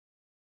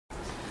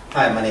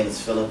Hi, my name is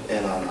Philip,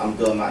 and I'm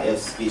doing my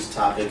speech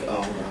topic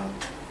on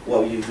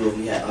what would you do if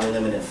you had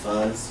unlimited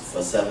funds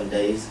for 7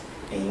 days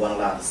and you weren't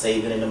allowed to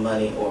save any of the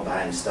money or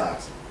buy any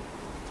stocks.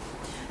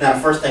 Now,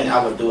 the first thing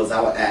I would do is I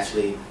would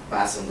actually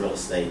buy some real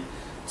estate,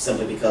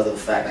 simply because of the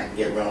fact I can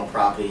get rental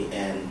property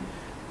and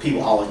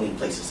people always need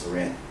places to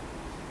rent.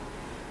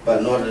 But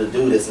in order to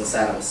do this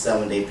inside of a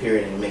 7-day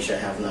period and make sure I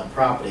have enough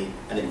property,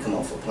 I need to come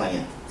up with a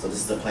plan. So this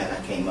is the plan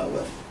I came up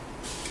with.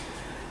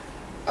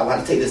 I want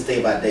to take this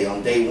day by day.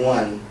 On day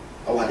one,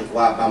 I want to go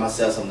out, buy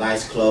myself some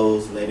nice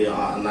clothes, maybe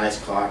a nice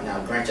car.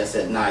 Now, granted, I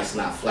said nice,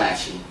 not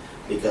flashy,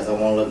 because I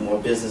want to look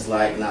more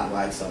business-like, not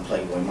like some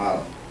Playboy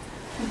model.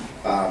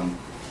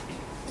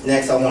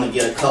 Next, I want to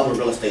get a couple of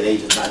real estate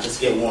agents, not just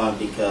get one,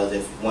 because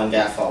if one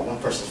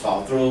person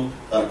fall through,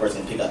 the other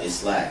person can pick up their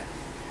slack.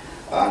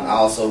 I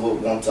also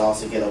would want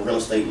to get a real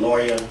estate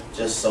lawyer,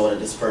 just so that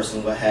this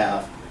person will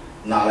have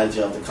knowledge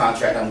of the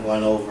contract I'm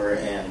going over,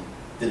 and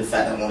due to the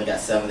fact that I've only got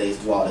 7 days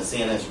to do all this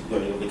in, it's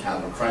going to be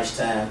kind of a crunch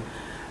time.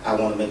 I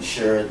want to make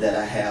sure that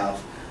I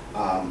have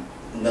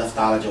enough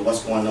knowledge of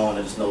what's going on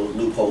and there's no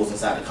loopholes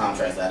inside the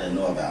contracts that I didn't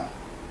know about.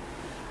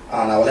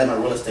 I will let my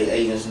real estate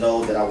agents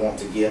know that I want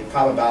to get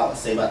probably about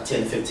 10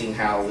 to 15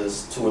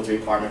 houses, 2 or 3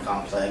 apartment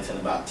complex, and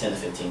about 10 to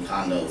 15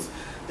 condos.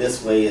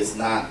 This way it's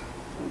not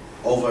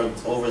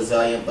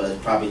overzealous, but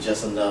it's probably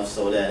just enough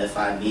so that if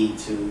I need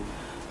to,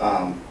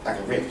 I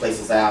can rent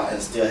places out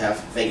and still have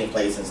vacant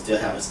places and still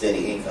have a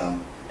steady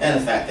income. And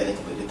the fact that it's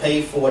completely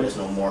paid for, there's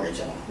no mortgage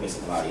on it, makes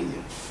it a lot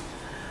easier.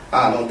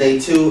 On day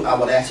 2, I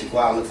would actually go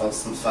out and look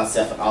for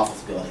myself an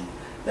office building.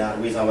 Now,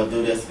 the reason I would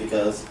do this is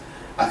because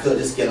I could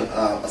just get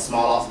a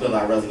small office building.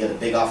 I'd rather get a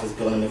big office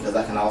building because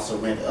I can also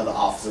rent other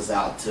offices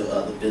out to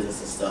other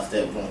businesses and stuff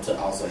that want to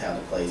also have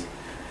the place.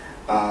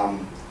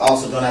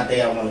 Also, during that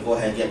day, I want to go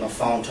ahead and get my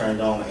phone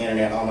turned on, my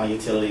internet, all my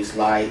utilities,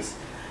 lights.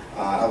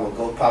 I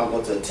would probably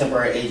go to a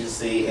temporary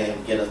agency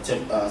and get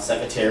a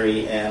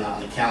secretary and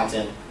an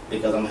accountant,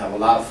 because I'm going to have a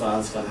lot of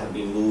funds going to have to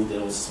be moved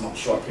in a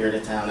short period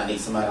of time. I need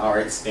somebody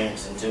already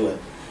experienced into it.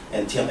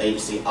 And temp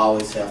agency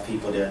always have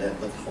people there that are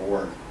looking for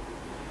work.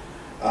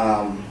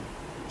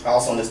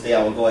 Also on this day,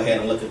 I will go ahead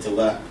and look into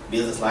what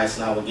business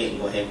license I will get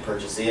and go ahead and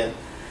purchase it.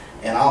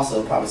 And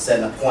also probably set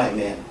an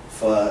appointment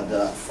for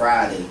the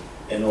Friday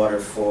in order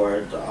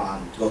for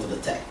to go to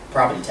the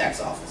property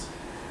tax office.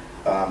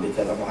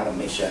 Because I'm going to have to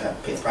make sure I have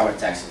to pay the property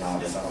taxes and all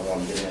this. I don't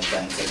want to get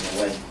anything taken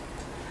away.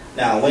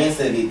 Now,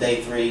 Wednesday would be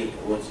day 3,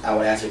 which I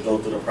would actually go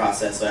through the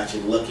process of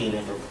actually looking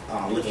at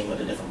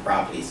the different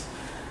properties.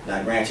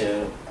 Now,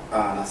 granted,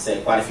 I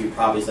said quite a few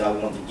properties that I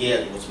want to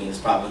get, which means it's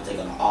probably going to take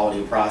an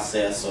all-day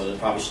process, so it'll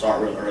probably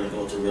start real early and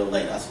go to real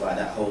late. That's why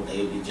that whole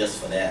day would be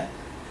just for that.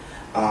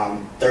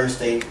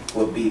 Thursday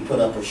would be put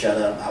up or shut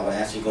up. I would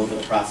actually go through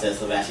the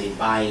process of actually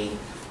buying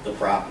the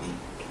property.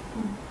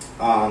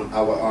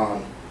 I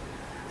would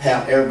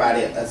have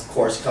everybody, of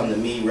course, come to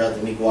me rather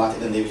than me go out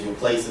to individual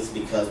places,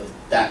 because with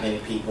that many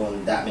people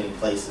and that many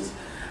places,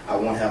 I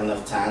won't have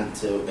enough time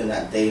in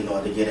that day in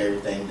order to get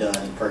everything done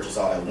and purchase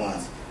all at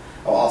once.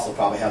 I'll also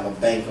probably have a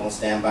bank on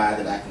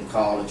standby that I can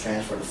call and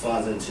transfer the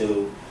funds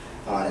into.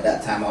 At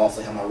that time, I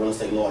also have my real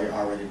estate lawyer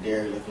already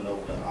there looking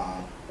over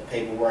the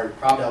paperwork.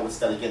 Probably I would,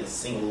 instead of getting a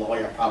single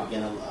lawyer, I'd probably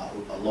get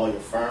a lawyer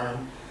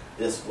firm.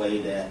 This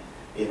way that,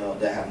 they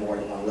have more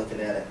than one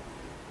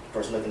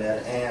person looking at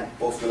it, and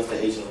both real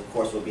estate agents, of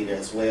course, will be there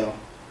as well,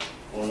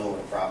 going over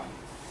the property.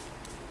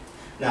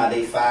 Now,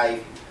 day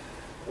 5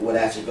 would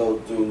actually go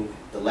through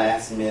the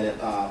last minute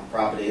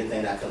property.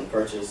 Anything that I couldn't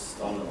purchase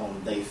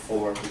on day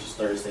 4, which is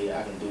Thursday,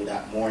 I can do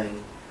that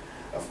morning,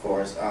 of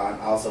course. I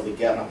also be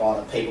getting up all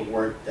the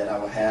paperwork that I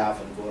would have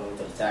and going over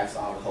to the tax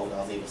office. Hopefully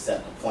I was able to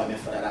set an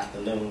appointment for that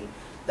afternoon.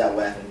 That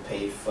way I can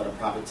pay for the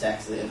property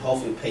taxes and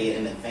hopefully pay it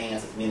in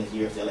advance, as many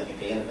years they'll let me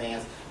pay in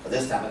advance. But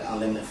this time I got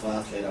unlimited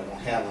funds, later I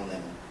won't have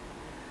unlimited.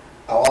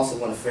 I also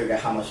want to figure out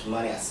how much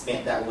money I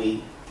spent that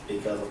week,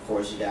 because of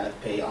course you got to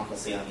pay Uncle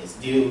Sam his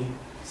due.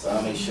 So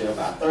I make sure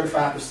about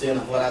 35%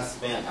 of what I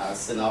spent, I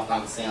send off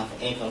Uncle Sam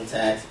for income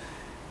tax.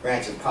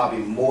 Granted, probably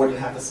more than I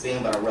have to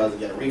spend, but I'd rather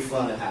get a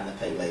refund than having to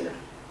pay later.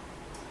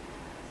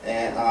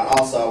 And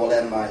also I will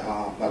let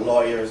my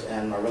lawyers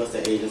and my real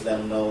estate agents let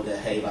them know that,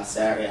 hey, by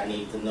Saturday I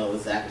need to know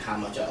exactly how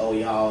much I owe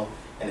y'all.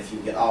 And if you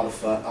get all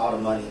the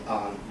money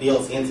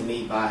bills into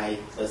me by,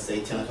 let's say,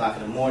 10 o'clock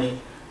in the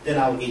morning, then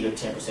I will give you a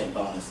 10%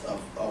 bonus of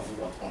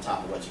what, on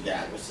top of what you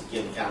got, which is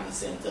giving kind of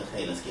incentive to,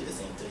 hey, let's get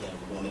this into him.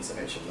 We're going to make some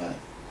extra money.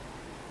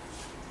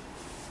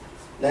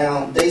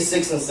 Now, day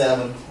 6 and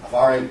 7, I've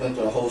already went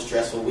through a whole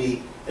stressful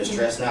week. Been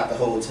stressing out the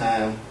whole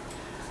time.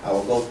 I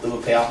will go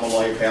through, pay off my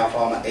lawyer, pay off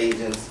all my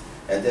agents.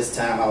 At this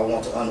time, I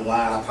want to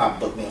unwind. I'll probably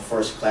book me a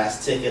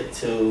first-class ticket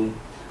to,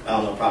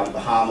 probably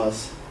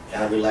Bahamas.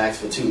 Kind of relax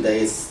for 2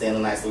 days, stay in a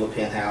nice little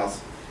penthouse.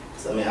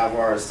 So, I've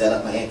already set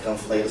up my income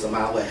for later, so I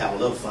might as well have a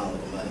little fun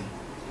with the money.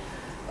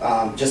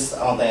 Just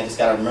the only thing I just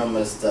got to remember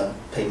is to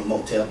pay my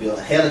motel bill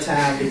ahead of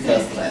time,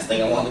 because the last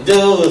thing I want to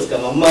do is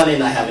get my money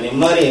and not have any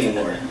money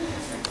anymore.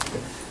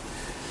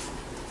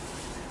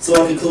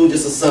 So in conclusion,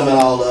 just to sum it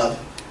all up,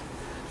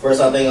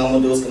 first I think I'm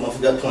going to do is come up with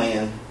a good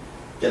plan.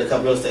 get a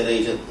couple real estate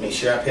agents, make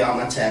sure I pay all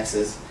my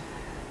taxes,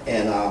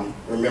 and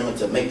remember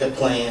to make the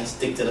plan,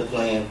 stick to the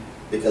plan,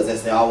 because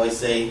as they always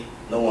say,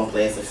 no one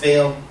plans to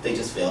fail, they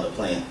just fail to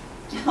plan.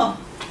 Oh,